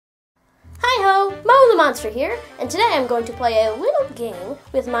Monster here, and today I'm going to play a little game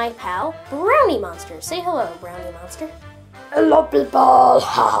with my pal, Brownie Monster. Say hello, Brownie Monster. Hello people,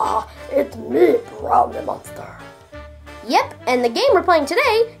 haha, it's me, Brownie Monster. Yep, and the game we're playing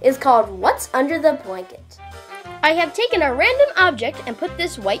today is called What's Under the Blanket. I have taken a random object and put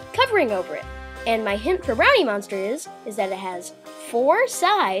this white covering over it. And my hint for Brownie Monster is that it has 4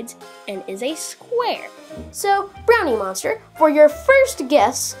 sides and is a square. So, Brownie Monster, for your first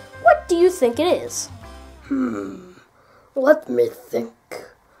guess, what do you think it is? Let me think.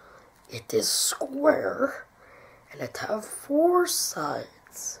 It is square, and it have 4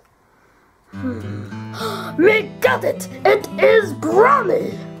 sides. Me got it! It is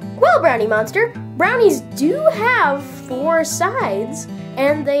Brownie! Well, Brownie Monster, brownies do have 4 sides,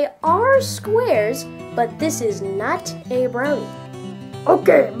 and they are squares, but this is not a brownie.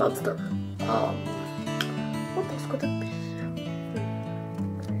 Okay, Monster. What else could it be?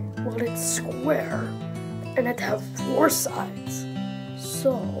 Well, it's square, and it have 4 sides.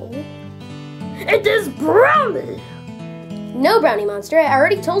 So, it is Brownie! No, Brownie Monster, I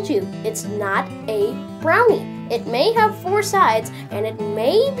already told you, it's not a brownie. It may have 4 sides, and it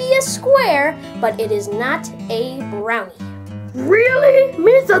may be a square, but it is not a brownie. Really?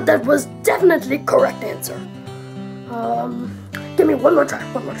 Me thought that was definitely correct answer. Give me one more try.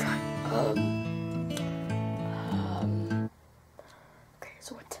 Okay,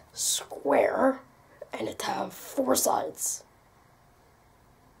 so it's square, and it have 4 sides.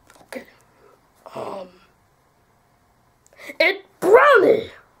 Okay. It's Brownie!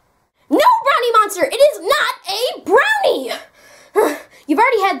 No, Brownie Monster, it is not a brownie! You've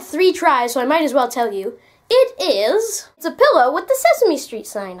already had 3 tries, so I might as well tell you. It's a pillow with the Sesame Street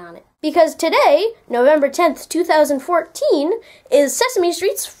sign on it. Because today, November 10th, 2014, is Sesame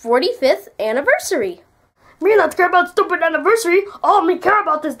Street's 45th anniversary. Me not care about stupid anniversary. All me care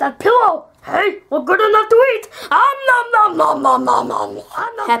about is that pillow. Hey, well, good enough to eat. Nom nom nom nom nom nom.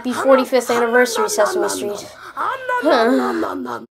 Happy 45th anniversary, Sesame Street. Nom nom nom nom nom.